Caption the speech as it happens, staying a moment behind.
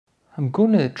I'm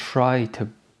going to try to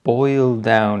boil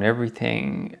down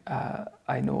everything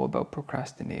I know about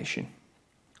procrastination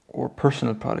or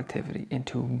personal productivity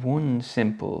into one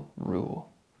simple rule.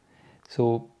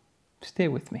 So stay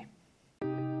with me.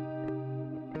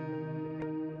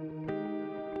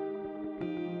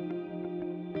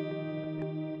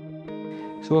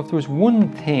 So if there was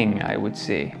one thing I would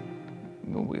say,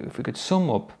 if we could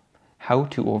sum up how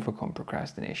to overcome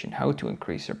procrastination, how to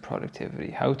increase our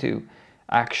productivity, how to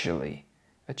actually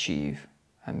achieve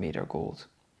and meet our goals,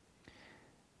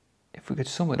 if we could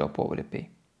sum it up, what would it be?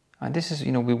 And this is,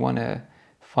 we want to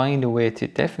find a way to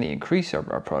definitely increase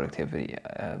our productivity,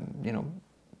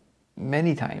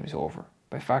 many times over,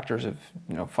 by factors of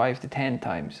 5 to 10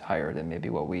 times higher than maybe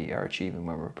what we are achieving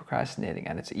when we're procrastinating.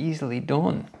 And it's easily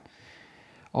done.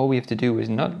 All we have to do is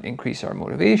not increase our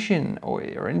motivation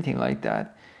or anything like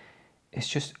that. It's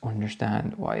just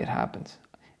understand why it happens.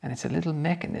 And it's a little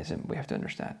mechanism we have to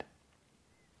understand.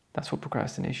 That's what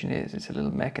procrastination is. It's a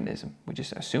little mechanism.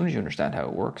 As soon as you understand how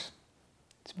it works,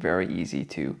 it's very easy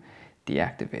to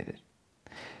deactivate it.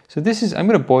 So I'm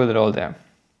going to boil it all down.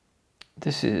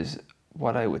 This is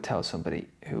what I would tell somebody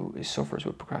who suffers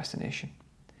with procrastination.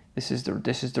 This is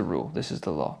the rule. This is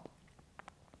the law.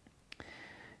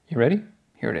 You ready?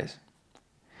 Here it is.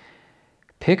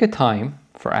 Pick a time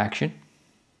for action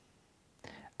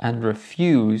and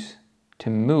refuse to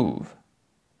move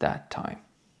that time.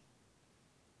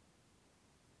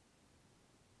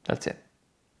 That's it.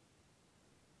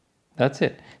 That's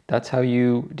it. That's how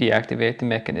you deactivate the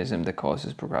mechanism that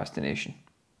causes procrastination.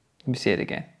 Let me say it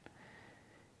again.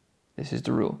 This is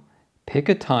the rule. Pick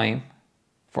a time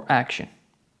for action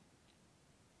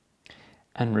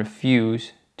and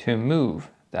refuse to move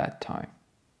that time.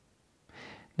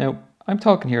 Now, I'm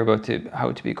talking here about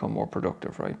how to become more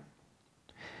productive, right?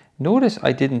 Notice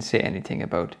I didn't say anything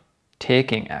about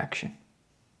taking action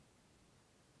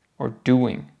or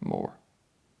doing more.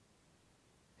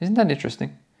 Isn't that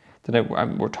interesting? That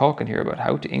we're talking here about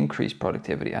how to increase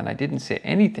productivity, and I didn't say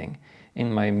anything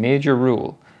in my major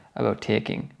rule about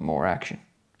taking more action.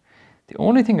 The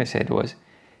only thing I said was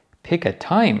pick a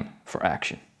time for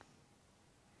action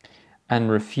and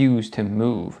refuse to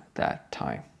move that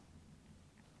time.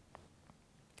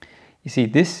 You see,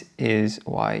 this is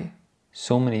why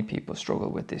so many people struggle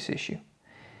with this issue.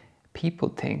 People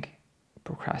think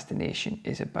procrastination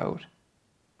is about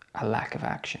a lack of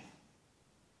action,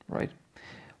 right?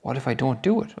 What if I don't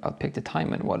do it? I'll pick the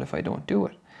time, and what if I don't do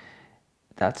it?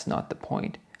 That's not the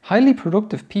point. Highly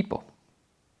productive people,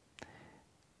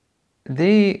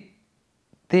 they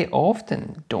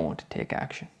often don't take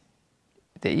action.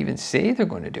 They even say they're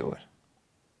going to do it,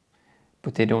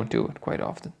 but they don't do it quite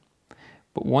often.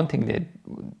 But one thing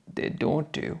they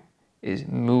don't do is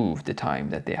move the time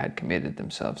that they had committed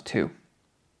themselves to.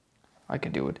 I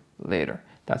can do it later.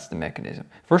 That's the mechanism.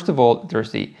 First of all,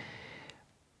 there's the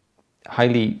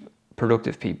highly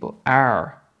productive people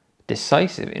are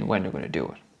decisive in when they're going to do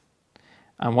it.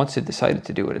 And once they've decided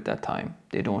to do it at that time,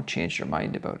 they don't change their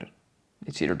mind about it.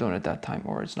 It's either done at that time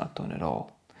or it's not done at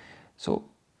all. So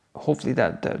hopefully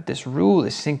that this rule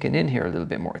is sinking in here a little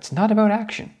bit more. It's not about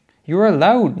action. You're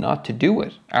allowed not to do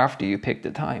it after you pick the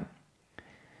time,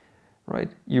 right?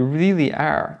 You really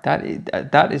are.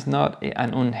 That is not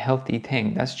an unhealthy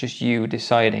thing. That's just you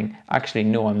deciding, actually,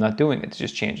 no, I'm not doing it. It's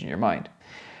just changing your mind.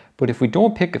 But if we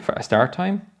don't pick a start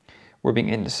time, we're being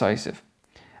indecisive.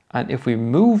 And if we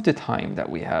move the time that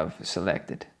we have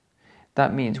selected,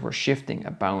 that means we're shifting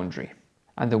a boundary.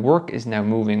 And the work is now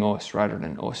moving us rather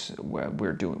than us.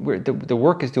 The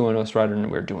work is doing us rather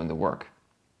than we're doing the work.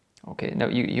 Okay, now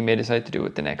you may decide to do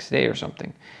it the next day or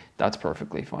something. That's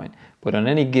perfectly fine. But on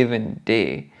any given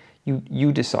day,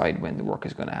 you decide when the work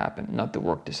is going to happen, not the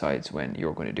work decides when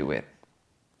you're going to do it.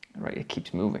 Right? It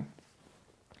keeps moving.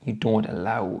 You don't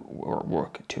allow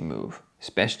work to move,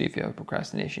 especially if you have a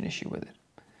procrastination issue with it.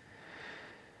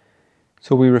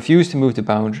 So we refuse to move the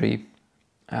boundary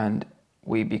and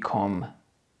we become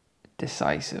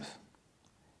decisive,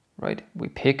 right? We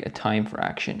pick a time for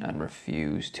action and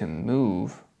refuse to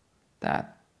move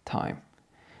that time.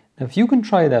 Now, if you can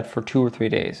try that for 2 or 3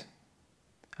 days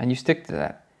and you stick to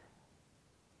that,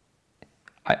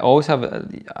 I always have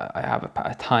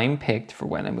a time picked for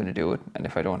when I'm going to do it. And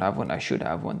if I don't have one, I should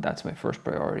have one. That's my first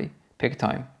priority. Pick a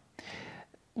time.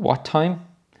 What time?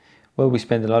 Well, we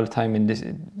spend a lot of time in this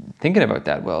thinking about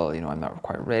that. Well, I'm not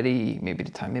quite ready. Maybe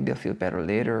I'll feel better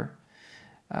later.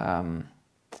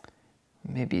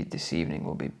 Maybe this evening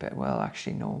will be better. Well,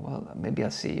 actually, no. Well, maybe I'll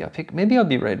see. Maybe I'll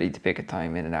be ready to pick a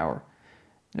time in an hour.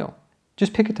 No,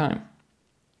 just pick a time.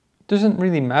 It doesn't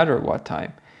really matter what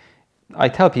time. I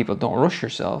tell people, don't rush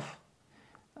yourself.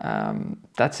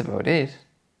 That's about it.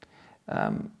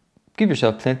 Give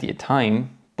yourself plenty of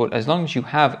time, but as long as you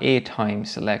have a time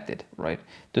selected, right,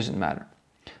 doesn't matter.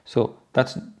 So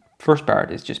that's first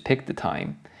part, is just pick the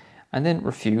time and then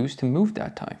refuse to move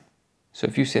that time. So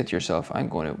if you say to yourself, I'm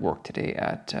going to work today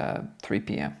at 3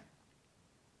 p.m.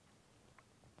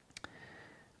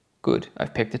 Good,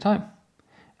 I've picked the time.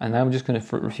 And now I'm just going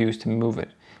to refuse to move it.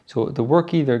 So the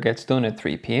work either gets done at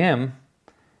 3 p.m.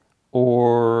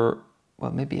 or,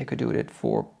 well, maybe I could do it at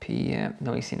 4 p.m.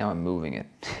 No, you see, now I'm moving it.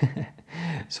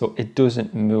 So it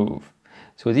doesn't move.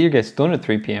 So it either gets done at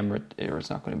 3 p.m. or it's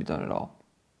not going to be done at all.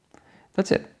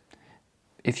 That's it.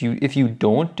 If you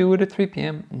don't do it at 3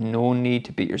 p.m., no need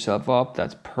to beat yourself up.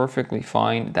 That's perfectly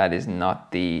fine. That is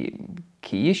not the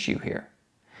key issue here.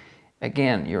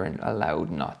 Again, you're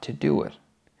allowed not to do it.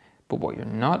 But what you're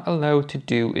not allowed to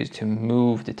do is to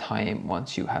move the time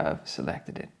once you have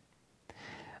selected it.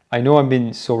 I know I'm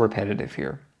being so repetitive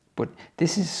here, but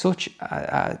this is such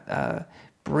a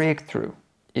breakthrough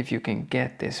if you can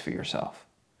get this for yourself.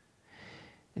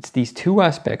 It's these two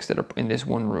aspects that are in this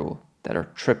one rule that are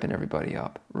tripping everybody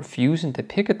up. Refusing to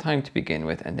pick a time to begin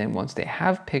with, and then once they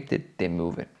have picked it, they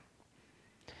move it.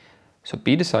 So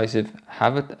be decisive,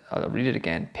 have it, I'll read it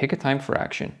again, pick a time for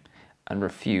action and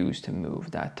refuse to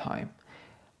move that time.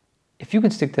 If you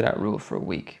can stick to that rule for a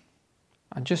week,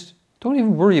 and just don't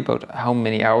even worry about how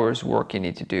many hours work you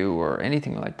need to do or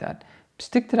anything like that.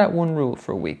 Stick to that one rule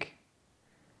for a week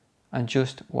and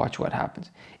just watch what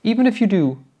happens. Even if you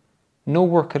do no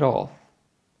work at all,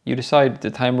 you decide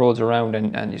the time rolls around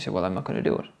and you say, well, I'm not going to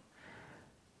do it.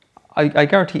 I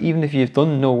guarantee even if you've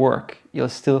done no work, you'll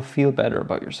still feel better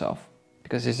about yourself,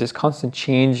 because there's this constant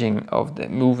changing of the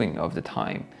moving of the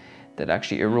time that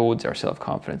actually erodes our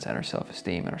self-confidence and our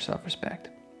self-esteem and our self-respect.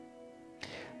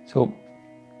 So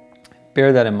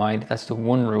bear that in mind. That's the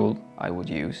one rule I would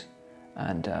use,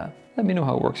 and let me know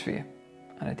how it works for you.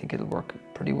 And I think it'll work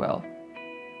pretty well.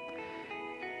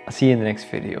 I'll see you in the next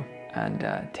video,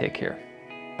 and take care.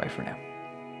 Bye for now.